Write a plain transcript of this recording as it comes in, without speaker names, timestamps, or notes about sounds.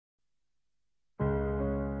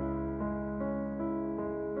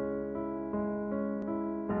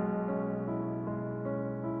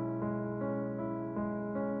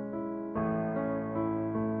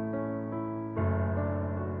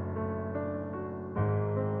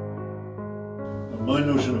my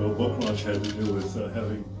notion of a book launch had to do with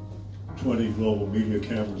having 20 global media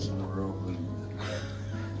cameras in the room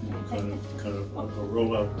and kind of a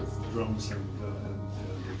rollout with drums and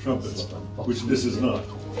trumpets, which this is not.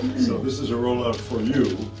 So this is a rollout for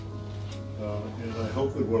you, and I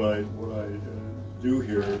hope that what I do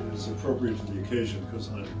here is appropriate to the occasion, because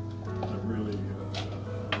I'm really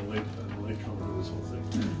a latecomer to this whole thing.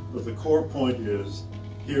 But the core point is,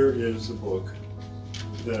 here is a book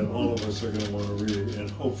that all of us are going to want to read, and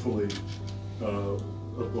hopefully a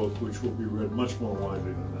book which will be read much more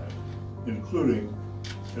widely than that, including,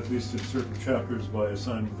 at least in certain chapters by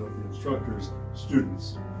assignment of the instructors,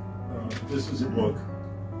 students. This is a book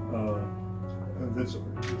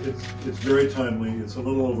it's very timely. It's a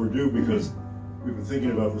little overdue because we've been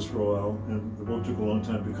thinking about this for a while, and the book took a long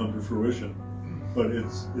time to come to fruition. But it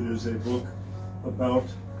is a book about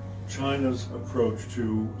China's approach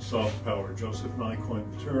to soft power. Joseph Nye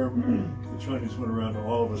coined the term. The Chinese went around to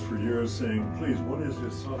all of us for years saying, please, what is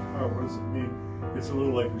this soft power? What does it mean? It's a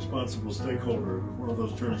little like responsible stakeholder, one of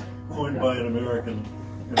those terms coined by an American.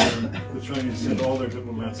 And then the Chinese sent all their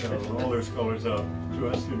diplomats out and all their scholars out to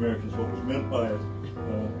ask the Americans what was meant by it.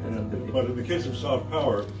 But in the case of soft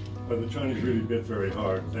power, the Chinese really bit very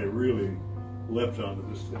hard. They really leapt onto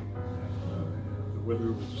this thing. Whether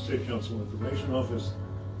it was the State Council Information Office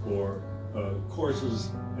or courses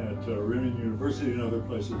at Renmin University and other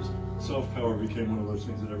places, soft power became one of those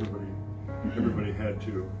things that everybody had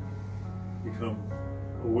to become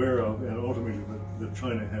aware of, and ultimately that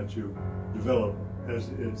China had to develop as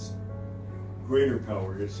its greater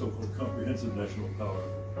power, its so-called comprehensive national power,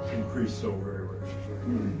 increased so very, very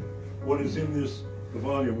quickly. What is in the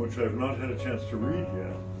volume, which I have not had a chance to read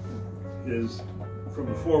yet, is from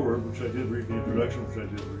the foreword, which I did read, the introduction, which I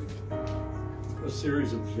did read, a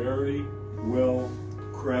series of very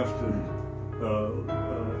well-crafted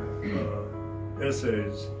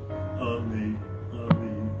essays on the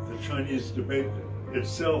Chinese debate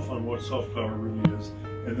itself on what soft power really is,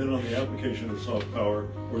 and then on the application of soft power,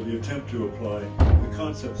 or the attempt to apply the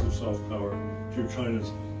concepts of soft power to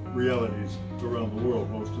China's realities around the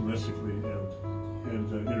world, both domestically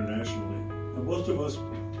and internationally. And most of us,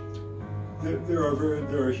 there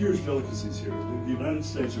are huge delicacies here. The United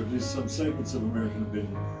States, or at least some segments of American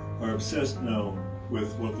opinion, are obsessed now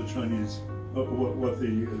with what the Chinese,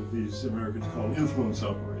 these Americans call influence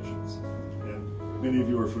operations. And many of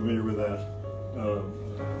you are familiar with that.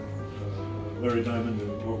 Larry Diamond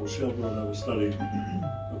and Orville Schellblad have a study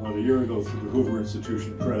about a year ago through the Hoover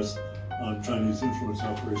Institution Press on Chinese influence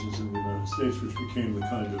operations in the United States, which became the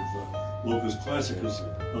kind of locus classicus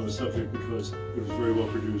on the subject because it was very well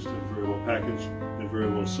produced and very well packaged and very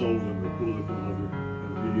well sold in the political and other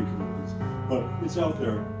media communities. But it's out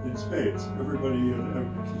there in spades. Everybody, I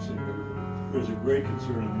keep saying everybody, there's a great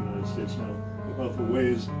concern in the United States now about the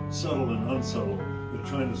ways, subtle and unsubtle, that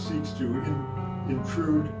China seeks to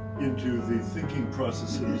intrude into the thinking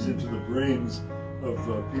processes, into the brains of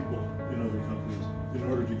people in other countries in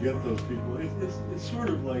order to get those people. It's sort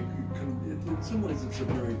of like, in some ways it's a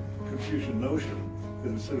very Confucian notion that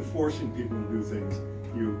instead of forcing people to do things,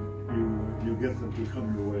 you get them to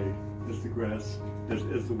come your way as the grass, as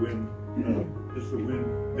the wind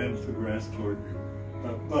bends the grass toward you.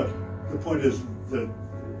 But the point is that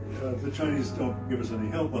the Chinese don't give us any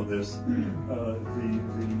help on this.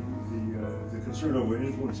 The concern over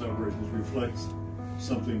influence operations reflects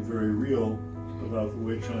something very real about the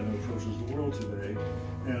way China approaches the world today.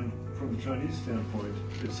 And from the Chinese standpoint,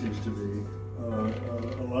 it seems to me,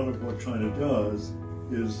 a lot of what China does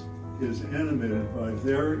is animated by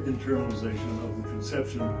their internalization of the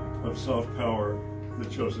conception of soft power that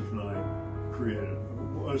Joseph Nye created.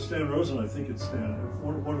 Stan Rosen, I think it's Stan,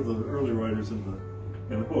 one of the early writers in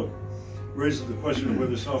the book, raises the question of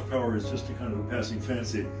whether soft power is just a kind of a passing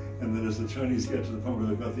fancy, and that as the Chinese get to the point where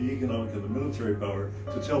they've got the economic and the military power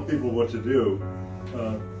to tell people what to do,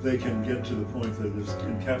 they can get to the point that is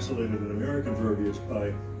encapsulated in American verbiage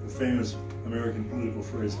by the famous American political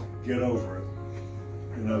phrase, get over it.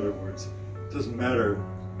 In other words, it doesn't matter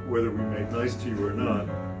whether we make nice to you or not,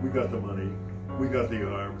 we got the money, we got the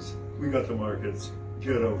arms, we got the markets,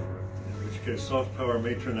 get over it. In which case, soft power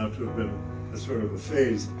may turn out to have been a sort of a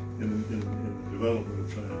phase in the development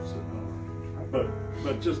of China's power.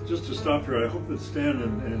 But just to stop here, I hope that Stan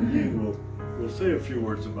and Ying will say a few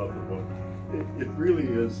words about the book. It really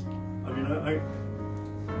is, I mean,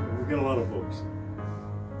 we get a lot of books.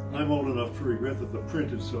 I'm old enough to regret that the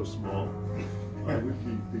print is so small.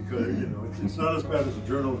 Because, you know, it's not as bad as the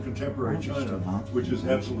Journal of Contemporary China, which is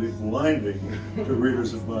absolutely blinding to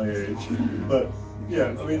readers of my age. But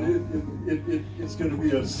yeah, I mean, it's going to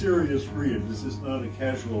be a serious read. This is not a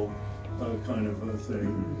casual kind of a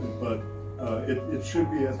thing, but it should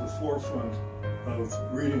be at the forefront of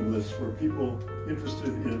reading lists for people interested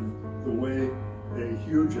in the way a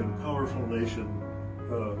huge and powerful nation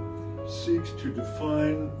seeks to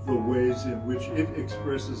define the ways in which it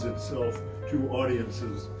expresses itself to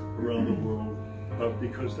audiences around the world,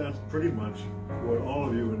 because that's pretty much what all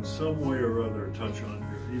of you in some way or other touch on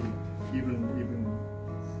here, even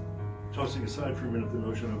tossing aside for a minute the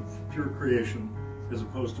notion of pure creation as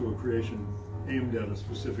opposed to a creation aimed at a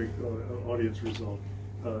specific audience result.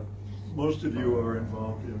 Most of you are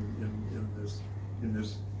involved in this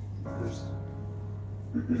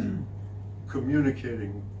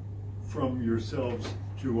communicating from yourselves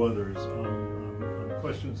to others on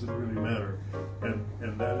questions that really matter, and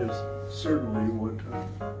that is certainly what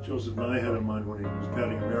Joseph Nye had in mind when he was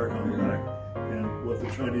patting America on the back, and what the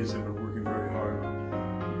Chinese have been working very hard on.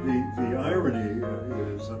 The irony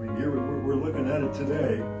is, I mean, here we're looking at it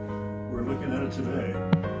today. We're looking at it today.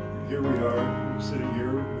 Here we are, sitting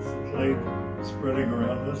here with the plate spreading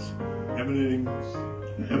around us, emanating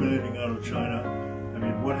out of China. I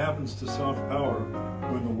mean, what happens to soft power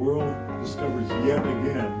when the world discovers yet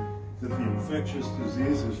again that the infectious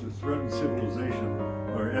diseases that threaten civilization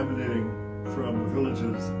are emanating from the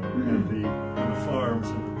villages and the farms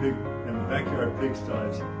and the backyard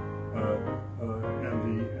pigsties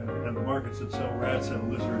and the markets that sell rats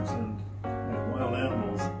and lizards and wild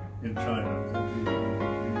animals in China?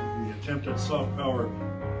 The attempt at soft power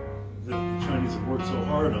that the Chinese have worked so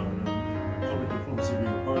hard on, and public diplomacy being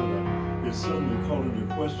a part of that, is suddenly called into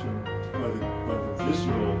question by the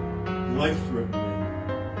visceral, life-threatening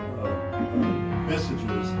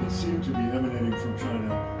messages that seem to be emanating from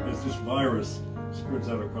China as this virus spreads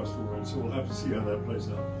out across the world. So we'll have to see how that plays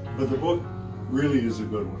out. But the book really is a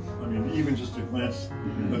good one. I mean, even just a glance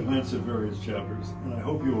at various chapters. And I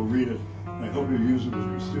hope you will read it. I hope you'll use it with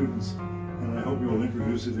your students, and I hope you will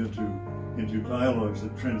introduce it into dialogues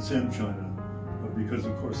that transcend China, because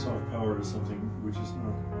of course soft power is something which is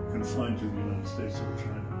not confined to the United States or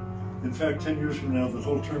China. In fact, 10 years from now, the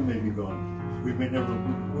whole term may be gone. We may never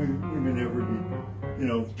be, you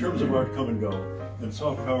know, terms of art come and go, and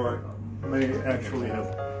soft power may actually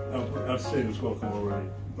have outstayed its welcome already.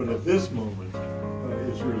 But at this moment,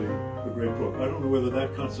 it's really a great book. I don't know whether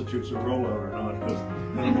that constitutes a rollout or not, because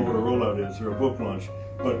I don't know what a rollout is or a book launch.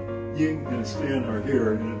 But Ying and Stan are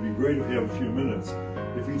here, and it'd be great if you have a few minutes,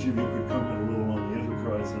 if each of you could comment a little on the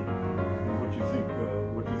enterprise and what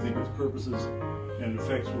you think its purposes and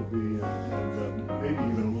effects will be, and maybe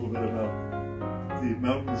even a little bit about the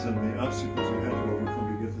mountains and the obstacles you had to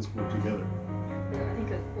overcome to get this book together. I think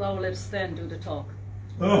I'll let Stan do the talk.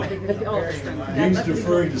 Oh, Ying's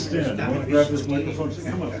deferring to Stan. You want to grab this microphone?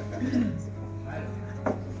 Come on.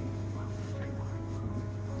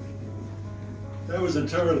 That was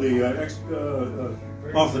entirely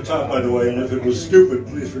off the top, by the way, and if it was stupid,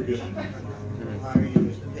 please forgive me.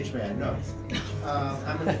 Pitchman, no.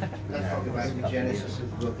 I'm going to talk about the genesis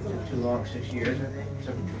of the book. It took too long, 6 years, I think.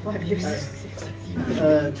 So, 5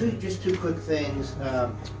 years. Just two quick things,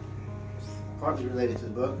 partly related to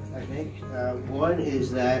the book, I think. One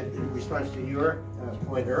is that in response to your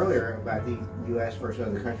point earlier about the U.S. versus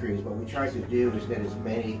other countries, what we tried to do is get as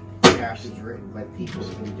many chapters written by people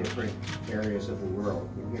in different areas of the world,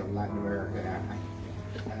 you know, Latin America.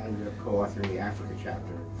 I ended up co-authoring the Africa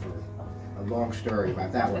chapter for a long story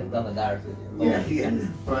about that one. Yeah.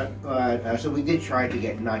 But so we did try to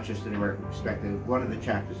get not just an American perspective. One of the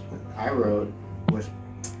chapters I wrote was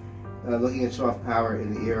looking at soft power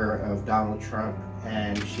in the era of Donald Trump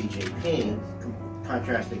and Xi Jinping,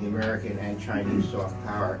 contrasting American and Chinese soft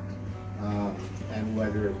power, and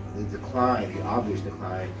whether the decline, the obvious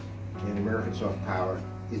decline in American soft power,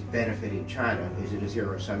 is benefiting China. Is it a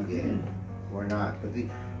zero-sum game or not? But the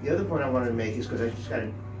other point I wanted to make is, because I just got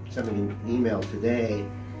something in email today,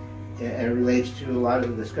 and it relates to a lot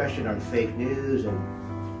of the discussion on fake news, and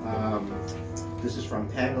this is from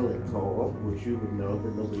Pengel and Cole, which you would know,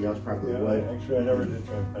 but nobody else probably would. Actually, I never did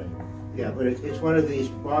try Pengel. Yeah, but it's one of these.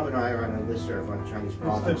 Bob and I are on a listserv on Chinese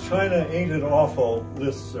politics. It's the China Ain't It Awful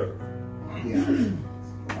listserv.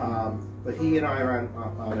 Yeah. But he and I are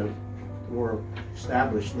on a more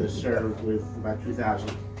established listserv with about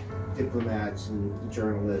 2,000 diplomats and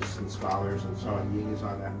journalists and scholars and so on. Ying is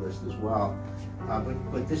on that list as well.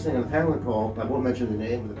 But this thing on the Pengel and Cole, I won't mention the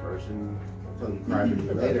name of the person. I'll tell you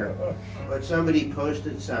privately later. But somebody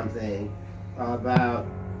posted something about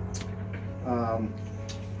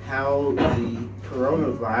how the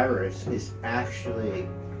coronavirus is actually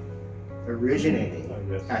originating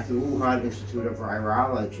at the Wuhan Institute of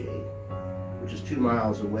Virology, which is 2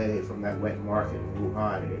 miles away from that wet market in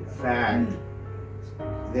Wuhan. And in fact,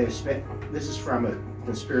 this is from a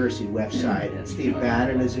conspiracy website. Steve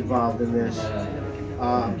Bannon is involved in this.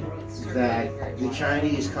 That the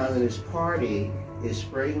Chinese Communist Party is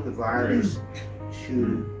spreading the virus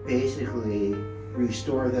to basically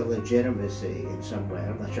restore their legitimacy in some way.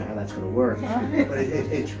 I'm not sure how that's going to work, but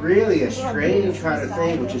it's really a strange kind of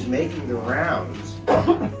thing which is making the rounds,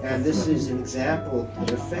 and this is an example,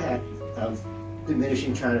 in effect, of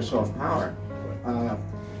diminishing China's soft power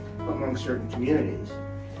among certain communities.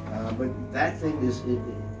 But that thing is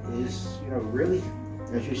really,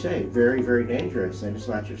 as you say, very, very dangerous, and it's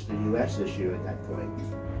not just a U.S. issue at that point,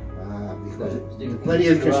 because there's plenty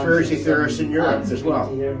of conspiracy theorists in Europe as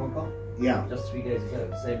well. Yeah. Just 3 days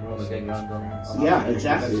ago, same room going on. Yeah,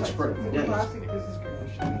 exactly. It's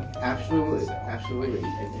absolutely, absolutely.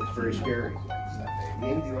 It's very scary.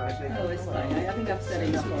 Ying, do you want to say? Oh, it's fine. I think I've set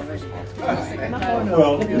it up already.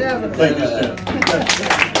 Well, thank you, Stan.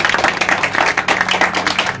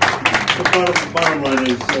 The bottom line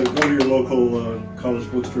is go to your local college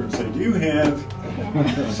bookstore and say, do you have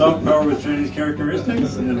soft power with Chinese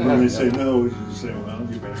characteristics? And when they say no, you say, well,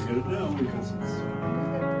 you better get it now because it's